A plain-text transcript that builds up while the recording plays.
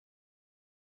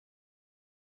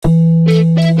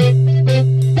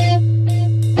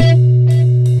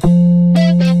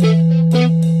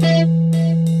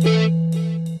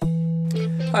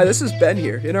Hi, this is Ben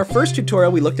here. In our first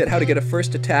tutorial, we looked at how to get a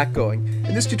first attack going.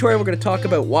 In this tutorial, we're going to talk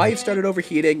about why you've started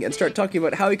overheating and start talking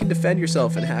about how you can defend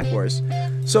yourself in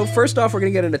HackWars. So first off, we're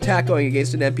going to get an attack going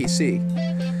against an NPC.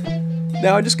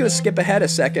 Now, I'm just going to skip ahead a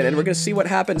second, and we're going to see what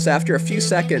happens after a few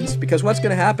seconds, because what's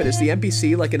going to happen is the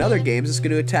NPC, like in other games, is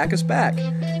going to attack us back.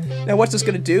 Now, what's this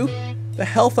going to do? The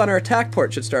health on our attack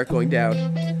port should start going down,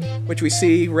 which we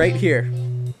see right here.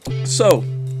 So,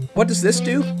 what does this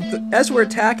do? As we're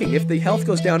attacking, if the health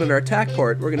goes down on our attack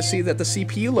port, we're going to see that the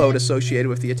CPU load associated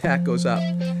with the attack goes up.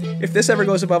 If this ever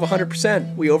goes above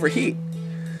 100%, we overheat.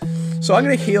 So I'm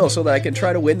going to heal so that I can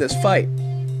try to win this fight.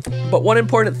 But one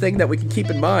important thing that we can keep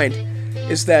in mind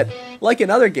is that, like in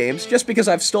other games, just because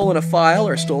I've stolen a file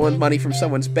or stolen money from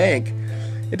someone's bank,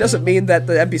 it doesn't mean that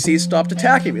the NPCs stopped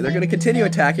attacking me. They're going to continue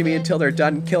attacking me until they're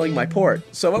done killing my port.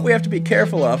 So what we have to be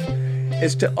careful of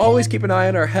is to always keep an eye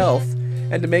on our health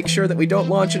and to make sure that we don't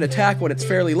launch an attack when it's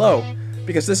fairly low,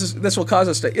 because this will cause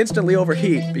us to instantly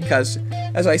overheat, because,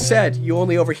 as I said, you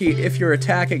only overheat if you're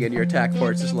attacking and your attack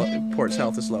port's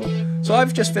health is low. So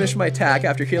I've just finished my attack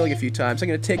after healing a few times. I'm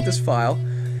going to take this file.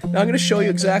 Now I'm going to show you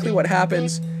exactly what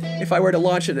happens if I were to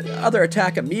launch another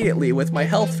attack immediately with my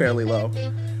health fairly low.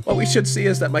 What we should see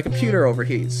is that my computer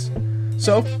overheats.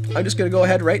 So I'm just going to go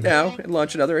ahead right now and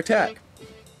launch another attack.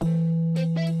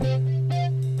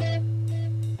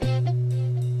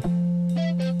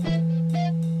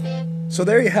 So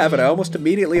there you have it, I almost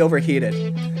immediately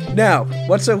overheated. Now,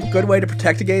 what's a good way to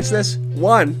protect against this?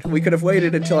 One, we could have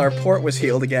waited until our port was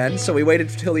healed again, so we waited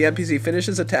until the NPC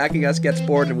finishes attacking us, gets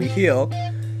bored, and we heal.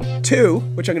 Two,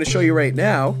 which I'm going to show you right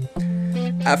now,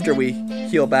 after we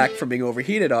heal back from being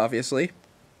overheated, obviously,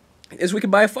 is we can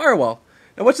buy a firewall.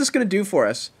 Now what's this going to do for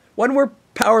us? When we're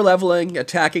power leveling,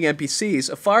 attacking NPCs,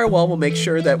 a firewall will make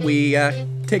sure that we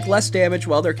take less damage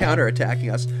while they're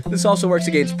counter-attacking us. This also works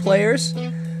against players.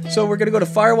 So we're going to go to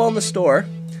Firewall in the store,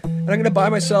 and I'm going to buy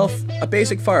myself a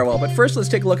basic firewall. But first, let's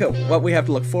take a look at what we have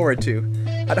to look forward to.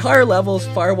 At higher levels,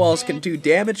 firewalls can do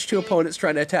damage to opponents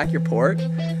trying to attack your port.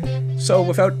 So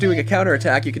without doing a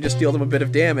counterattack, you can just deal them a bit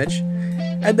of damage.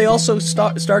 And they also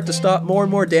start to stop more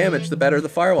and more damage the better the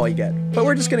firewall you get. But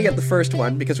we're just going to get the first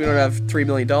one because we don't have $3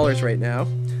 million right now.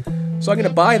 So I'm going to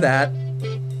buy that.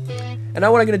 And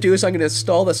now what I'm going to do is I'm going to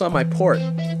install this on my port.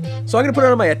 So I'm going to put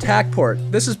it on my attack port.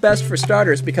 This is best for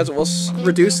starters because it will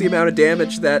reduce the amount of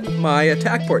damage that my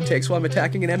attack port takes while I'm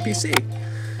attacking an NPC.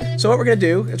 So what we're going to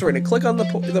do is we're going to click on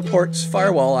the port's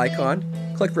firewall icon,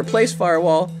 click replace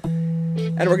firewall,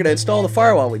 and we're going to install the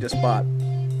firewall we just bought.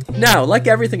 Now, like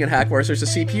everything in HackWars, there's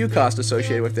a CPU cost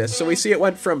associated with this. So we see it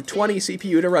went from 20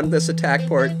 CPU to run this attack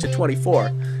port to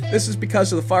 24. This is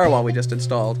because of the firewall we just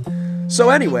installed.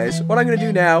 So anyways, what I'm going to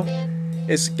do now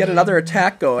is get another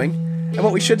attack going. And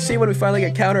what we should see when we finally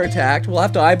get counterattacked, we'll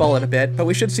have to eyeball it a bit, but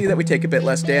we should see that we take a bit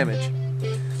less damage.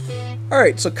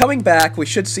 Alright, so coming back, we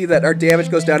should see that our damage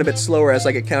goes down a bit slower as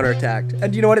I get counterattacked.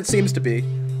 And you know what? It seems to be.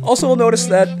 Also, we'll notice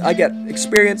that I get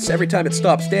experience every time it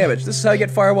stops damage. This is how you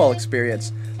get firewall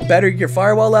experience. The better your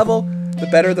firewall level, the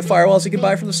better the firewalls you can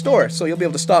buy from the store. So you'll be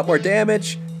able to stop more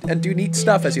damage and do neat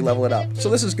stuff as you level it up. So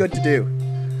this is good to do.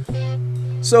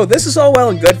 So this is all well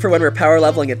and good for when we're power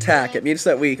leveling attack. It means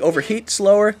that we overheat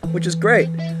slower, which is great.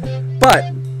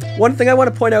 But one thing I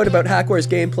want to point out about HackWars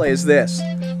gameplay is this.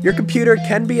 Your computer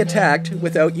can be attacked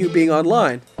without you being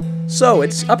online. So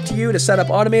it's up to you to set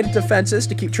up automated defenses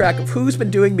to keep track of who's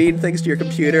been doing mean things to your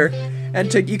computer,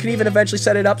 and you can even eventually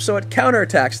set it up so it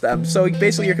counterattacks them. So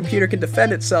basically your computer can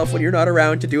defend itself when you're not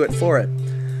around to do it for it.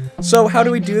 So how do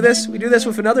we do this? We do this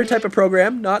with another type of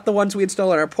program, not the ones we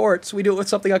install on our ports. We do it with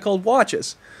something I call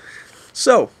watches.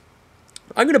 So,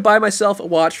 I'm going to buy myself a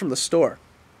watch from the store.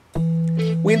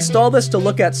 We install this to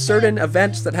look at certain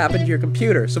events that happen to your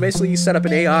computer. So basically you set up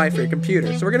an AI for your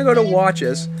computer. So we're going to go to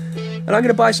watches, and I'm going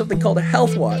to buy something called a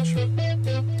health watch.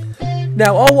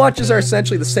 Now, all watches are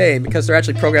essentially the same because they're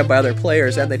actually programmed by other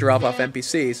players and they drop off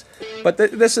NPCs. But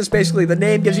this is basically, the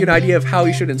name gives you an idea of how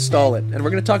you should install it. And we're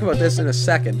going to talk about this in a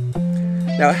second.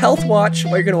 Now, a health watch,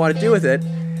 what you're going to want to do with it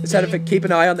is have it keep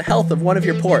an eye on the health of one of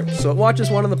your ports. So it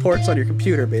watches one of the ports on your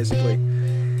computer, basically.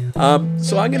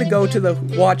 So I'm going to go to the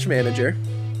watch manager,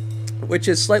 which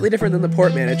is slightly different than the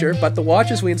port manager, but the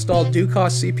watches we install do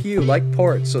cost CPU, like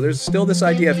ports. So there's still this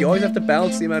idea of you always have to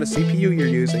balance the amount of CPU you're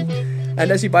using. And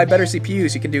as you buy better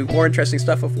CPUs, you can do more interesting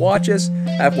stuff with watches,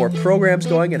 have more programs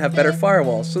going, and have better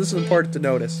firewalls. So this is important to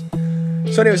notice.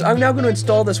 So anyways, I'm now going to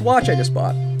install this watch I just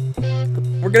bought.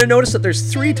 We're going to notice that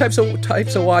there's three types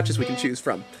of watches we can choose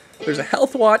from. There's a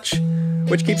health watch,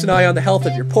 which keeps an eye on the health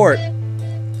of your port.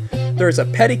 There's a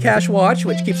petty cash watch,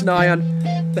 which keeps an eye on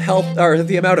the health or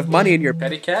the amount of money in your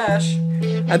petty cash.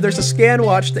 And there's a scan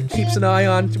watch that keeps an eye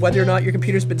on whether or not your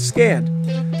computer's been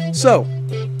scanned. So,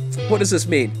 what does this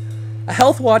mean? A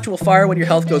health watch will fire when your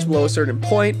health goes below a certain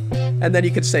point, and then you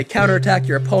can say counterattack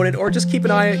your opponent, or just keep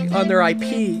an eye on their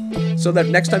IP, so that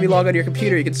next time you log on your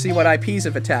computer, you can see what IPs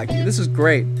have attacked you. This is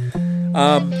great.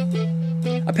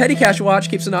 A petty cash watch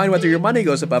keeps an eye on whether your money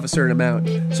goes above a certain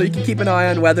amount, so you can keep an eye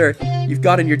on whether you've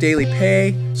gotten your daily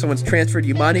pay, someone's transferred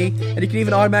you money, and you can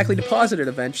even automatically deposit it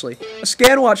eventually. A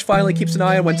scan watch finally keeps an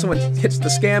eye on when someone hits the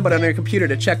scan button on your computer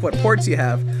to check what ports you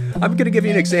have. I'm going to give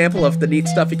you an example of the neat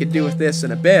stuff you can do with this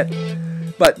in a bit,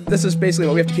 but this is basically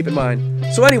what we have to keep in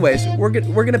mind. So anyways, we're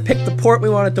going to pick the port we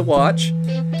wanted to watch,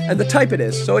 and the type it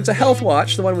is. So it's a health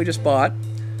watch, the one we just bought.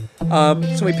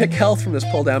 So we pick health from this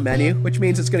pull-down menu, which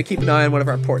means it's going to keep an eye on one of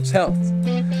our ports' health.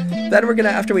 Then we're going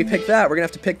to, after we pick that, we're going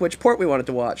to have to pick which port we wanted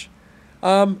to watch.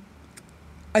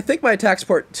 I think my attack's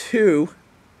port 2.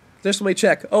 Just let me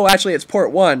check. Oh, actually, it's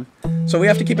port 1. So we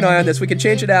have to keep an eye on this. We can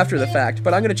change it after the fact,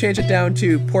 but I'm going to change it down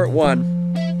to port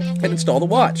 1 and install the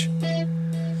watch.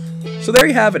 So there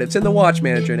you have it. It's in the watch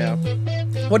manager now.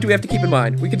 What do we have to keep in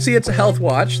mind? We can see it's a health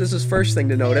watch. This is first thing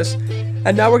to notice.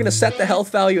 And now we're going to set the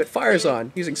health value it fires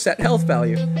on using set health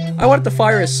value. I want it to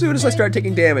fire as soon as I start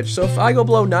taking damage. So if I go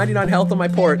below 99 health on my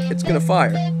port, it's going to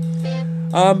fire.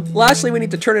 Lastly, we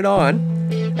need to turn it on.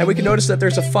 And we can notice that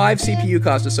there's a 5 CPU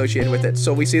cost associated with it.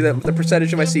 So we see that the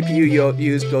percentage of my CPU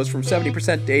used goes from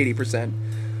 70% to 80%.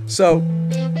 So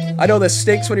I know this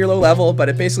stinks when you're low level, but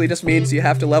it basically just means you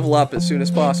have to level up as soon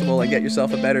as possible and get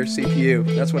yourself a better CPU.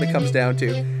 That's what it comes down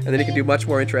to. And then you can do much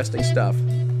more interesting stuff.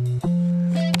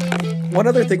 One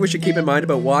other thing we should keep in mind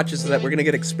about watches is that we're going to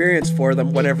get experience for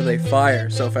them whenever they fire.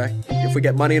 So if we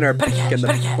get money in our bank and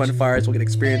the one fires, we'll get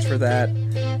experience for that.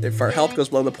 If our health goes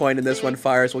below the point and this one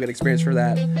fires, we'll get experience for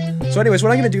that. So anyways,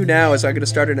 what I'm going to do now is I'm going to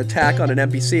start an attack on an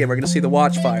NPC and we're going to see the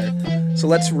watch fire. So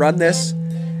let's run this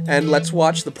and let's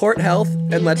watch the port health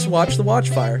and let's watch the watch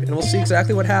fire and we'll see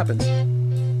exactly what happens.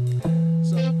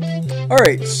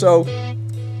 Alright, so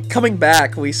coming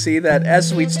back, we see that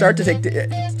as we start to take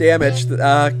damage,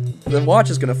 the watch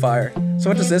is going to fire. So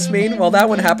what does this mean? Well, that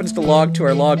one happens to log to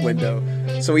our log window.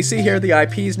 So we see here the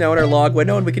IPs now in our log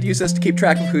window, and we could use this to keep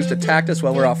track of who's attacked us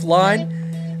while we're offline,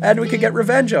 and we could get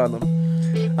revenge on them.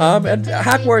 And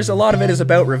HackWars, a lot of it is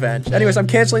about revenge. Anyways, I'm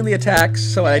canceling the attacks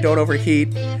so I don't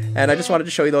overheat, and I just wanted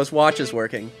to show you those watches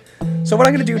working. So what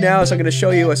I'm going to do now is I'm going to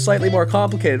show you a slightly more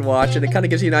complicated watch, and it kind of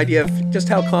gives you an idea of just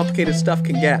how complicated stuff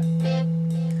can get.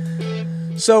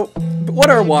 So, what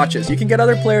are watches? You can get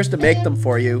other players to make them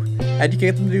for you, and you can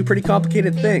get them to do pretty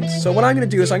complicated things. So what I'm going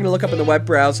to do is I'm going to look up in the web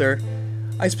browser.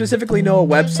 I specifically know a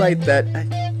website that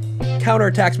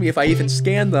counterattacks me if I even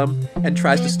scan them and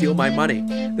tries to steal my money.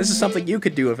 This is something you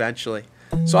could do eventually.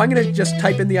 So I'm going to just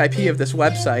type in the IP of this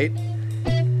website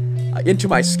into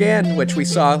my scan, which we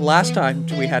saw last time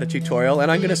we had a tutorial,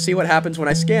 and I'm going to see what happens when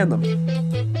I scan them.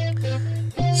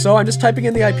 So I'm just typing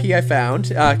in the IP I found.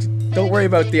 Don't worry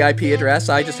about the IP address,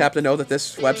 I just happen to know that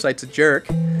this website's a jerk.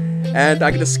 And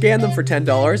I'm going to scan them for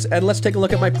 $10, and let's take a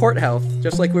look at my port health,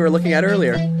 just like we were looking at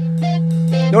earlier.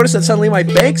 Notice that suddenly my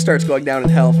bank starts going down in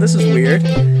health. This is weird.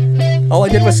 All I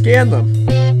did was scan them.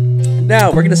 Now,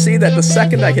 we're going to see that the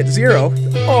second I hit 0,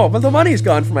 oh, but the money's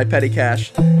gone from my petty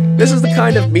cash. This is the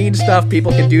kind of mean stuff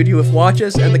people can do to you with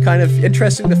watches, and the kind of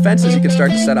interesting defenses you can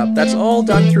start to set up. That's all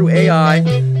done through AI,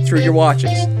 through your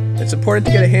watches. It's important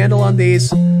to get a handle on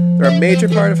these. They're a major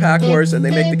part of HackWars, and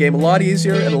they make the game a lot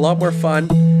easier and a lot more fun.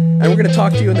 And we're going to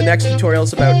talk to you in the next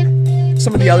tutorials about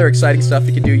some of the other exciting stuff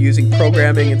you can do using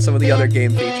programming and some of the other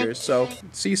game features. So,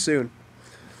 see you soon.